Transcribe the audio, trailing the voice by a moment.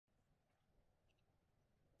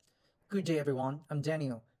Good day, everyone. I'm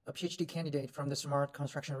Daniel, a PhD candidate from the Smart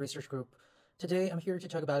Construction Research Group. Today, I'm here to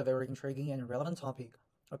talk about a very intriguing and relevant topic,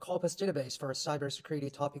 a corpus database for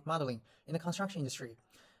cybersecurity topic modeling in the construction industry.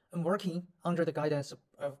 I'm working under the guidance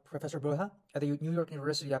of Professor Borja at the New York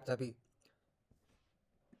University Abu Dhabi.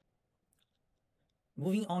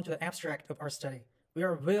 Moving on to the abstract of our study, we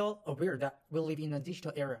are well aware that we live in a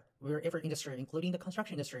digital era where every industry, including the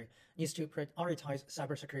construction industry, needs to prioritize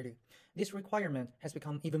cybersecurity. This requirement has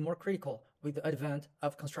become even more critical with the advent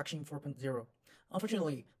of Construction 4.0.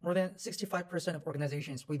 Unfortunately, more than 65% of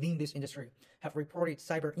organizations within this industry have reported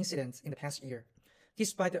cyber incidents in the past year.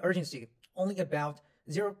 Despite the urgency, only about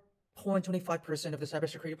 0.25% of the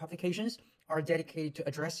cybersecurity publications are dedicated to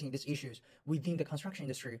addressing these issues within the construction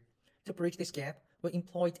industry. To bridge this gap, we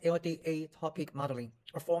employed LDA topic modeling,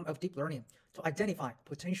 a form of deep learning, to identify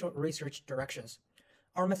potential research directions.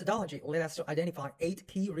 Our methodology led us to identify 8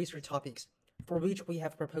 key research topics, for which we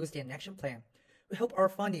have proposed an action plan. We hope our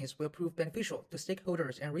findings will prove beneficial to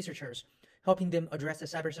stakeholders and researchers, helping them address the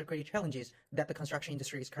cybersecurity challenges that the construction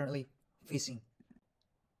industry is currently facing.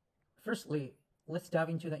 Firstly, let's dive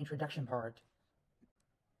into the introduction part.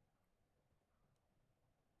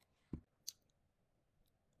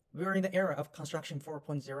 We're in the era of Construction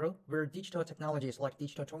 4.0, where digital technologies like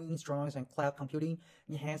digital twins, drones, and cloud computing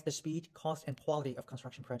enhance the speed, cost, and quality of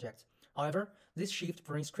construction projects. However, this shift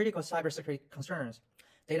brings critical cybersecurity concerns.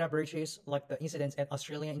 Data breaches like the incidents at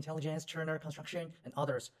Australian Intelligence, Turner Construction, and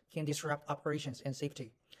others can disrupt operations and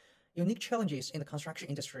safety. Unique challenges in the construction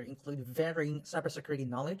industry include varying cybersecurity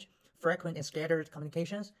knowledge, frequent and scattered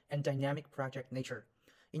communications, and dynamic project nature.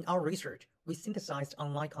 In our research, we synthesized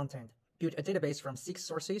online content, built a database from 6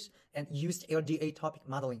 sources, and used LDA topic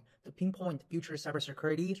modeling to pinpoint future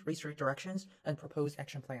cybersecurity research directions and propose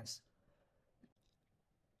action plans.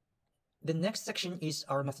 The next section is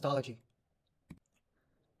our methodology.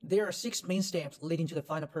 There are 6 main steps leading to the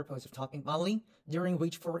final purpose of topic modeling, during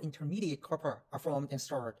which 4 intermediate corpora are formed and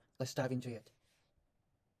stored. Let's dive into it.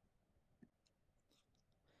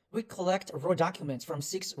 We collect raw documents from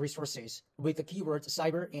 6 resources with the keywords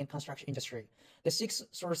cyber and construction industry. The 6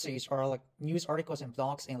 sources are like news articles and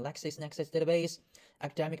blogs and LexisNexis database,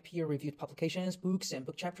 academic peer-reviewed publications, books and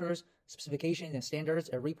book chapters, specifications and standards,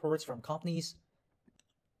 and reports from companies.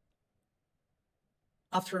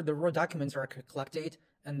 After the raw documents are collected,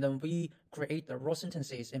 and then we create the raw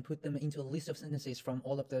sentences and put them into a list of sentences from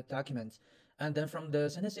all of the documents. And then from the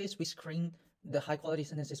sentences, we screen the high-quality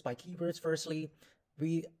sentences by keywords firstly.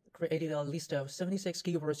 We created a list of 76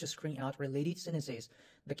 keywords to screen out related sentences.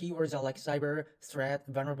 The keywords are like cyber, threat,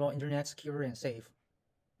 vulnerable, internet, secure, and safe.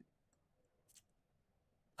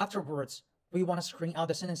 Afterwards, we want to screen out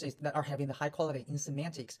the sentences that are having the high quality in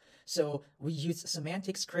semantics. So we use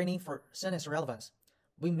semantic screening for sentence relevance.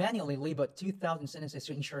 We manually label 2,000 sentences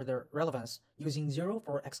to ensure their relevance, using 0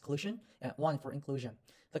 for exclusion and 1 for inclusion.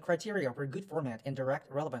 The criteria were good format and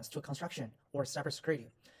direct relevance to construction or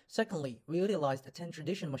cybersecurity. Secondly, we utilized 10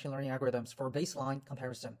 traditional machine learning algorithms for baseline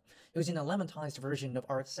comparison, using a lemmatized version of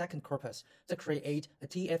our second corpus to create a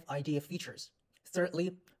TF-IDF features.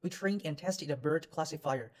 Thirdly, we trained and tested a BERT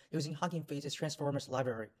classifier using Hugging Face's Transformers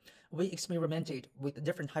library. We experimented with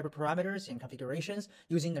different hyperparameters and configurations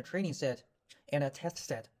using a training set and a test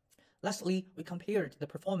set. Lastly, we compared the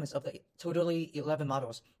performance of the totally 11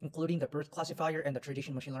 models, including the BERT classifier and the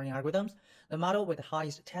traditional machine learning algorithms. The model with the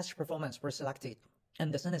highest test performance were selected,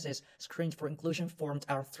 and the sentences screened for inclusion formed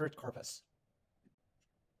our third corpus.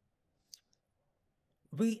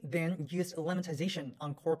 We then used lemmatization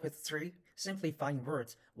on corpus 3, simplifying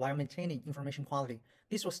words while maintaining information quality.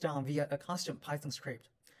 This was done via a custom Python script.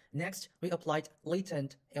 Next, we applied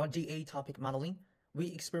latent LDA topic modeling. We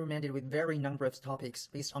experimented with varying number of topics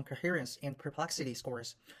based on coherence and perplexity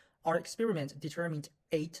scores. Our experiment determined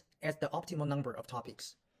 8 as the optimal number of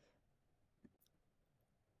topics.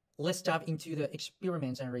 Let's dive into the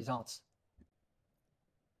experiments and results.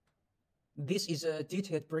 This is a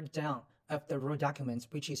detailed breakdown of the raw documents,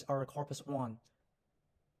 which is our corpus 1.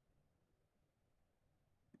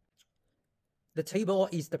 The table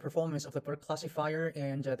is the performance of the BERT classifier,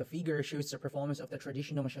 and the figure shows the performance of the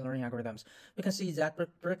traditional machine learning algorithms. We can see that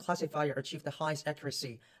BERT classifier achieved the highest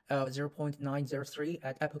accuracy of 0.903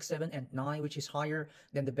 at epoch 7 and 9, which is higher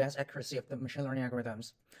than the best accuracy of the machine learning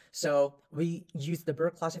algorithms. So we used the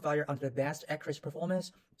BERT classifier under the best accuracy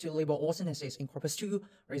performance to label all sentences in corpus 2,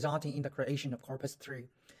 resulting in the creation of corpus 3.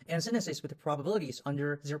 And sentences with probabilities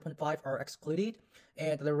under 0.5 are excluded,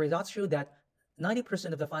 and the results show that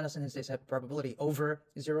 90% of the final sentences have probability over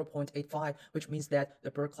 0.85, which means that the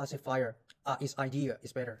BERT classifier is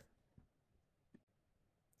better.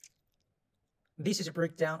 This is a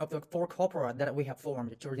breakdown of the 4 corpora that we have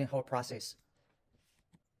formed during the whole process.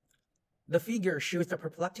 The figure shows the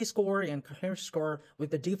perplexity score and coherence score with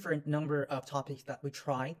the different number of topics that we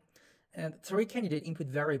try. And 3 candidate input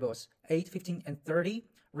variables, 8, 15, and 30,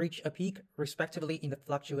 reach a peak respectively in the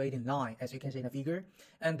fluctuating line, as you can see in the figure.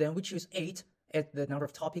 And then we choose 8 as the number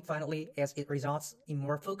of topics finally, as it results in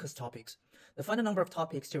more focused topics. The final number of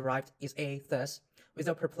topics derived is A, thus, with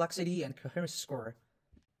a perplexity and coherence score.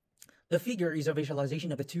 The figure is a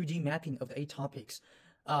visualization of the 2D mapping of the 8 topics.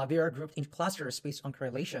 They are grouped into clusters based on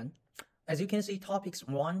correlation. As you can see, topics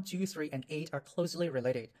 1, 2, 3, and 8 are closely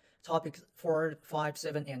related. Topics 4, 5,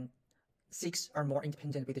 7, and 6 are more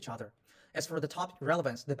independent with each other. As for the topic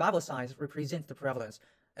relevance, the bubble size represents the prevalence.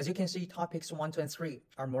 As you can see, topics 1, 2, and 3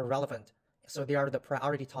 are more relevant, so they are the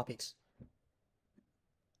priority topics.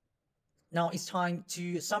 Now it's time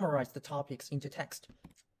to summarize the topics into text.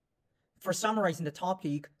 For summarizing the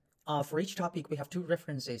topic, for each topic, we have 2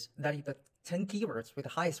 references, that is the 10 keywords with the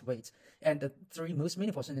highest weights, and the 3 most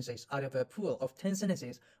meaningful sentences out of a pool of 10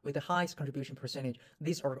 sentences with the highest contribution percentage.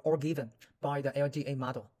 These are all given by the LDA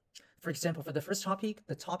model. For example, for the first topic,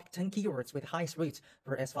 the top 10 keywords with highest weights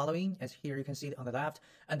were as following, as here you can see on the left,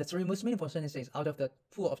 and the 3 most meaningful sentences out of the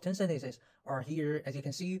pool of 10 sentences are here, as you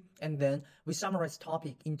can see, and then we summarize the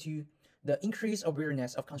topic into the increased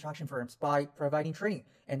awareness of construction firms by providing training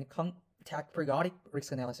and conduct periodic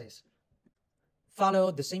risk analysis.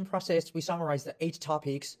 Follow the same process, we summarize the 8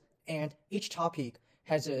 topics, and each topic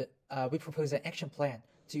has we propose an action plan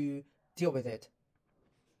to deal with it.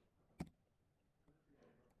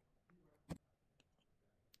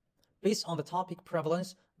 Based on the topic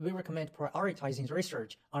prevalence, we recommend prioritizing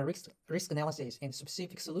research on risk analysis and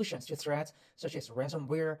specific solutions to threats such as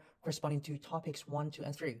ransomware corresponding to topics 1, 2,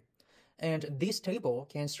 and 3. And this table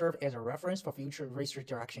can serve as a reference for future research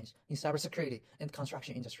directions in cybersecurity and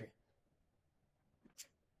construction industry.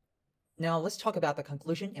 Now let's talk about the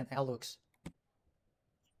conclusion and outlooks.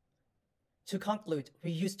 To conclude,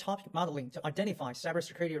 we use topic modeling to identify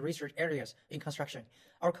cybersecurity research areas in construction.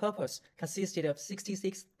 Our corpus consisted of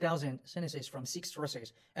 66,000 sentences from 6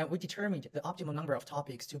 sources, and we determined the optimal number of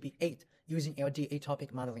topics to be 8 using LDA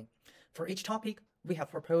topic modeling. For each topic, we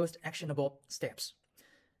have proposed actionable steps.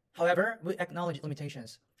 However, we acknowledge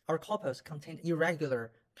limitations. Our corpus contained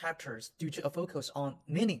irregular captures due to a focus on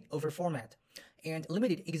meaning over format, and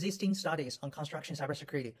limited existing studies on construction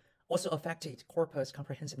cybersecurity also affected corpus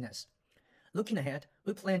comprehensiveness. Looking ahead,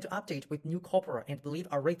 we plan to update with new corpora and believe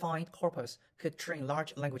our refined corpus could train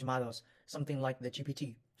large language models, something like the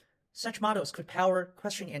GPT. Such models could power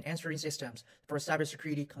question and answering systems for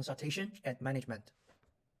cybersecurity consultation and management.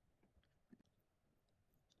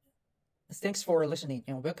 Thanks for listening,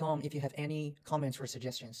 and welcome if you have any comments or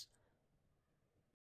suggestions.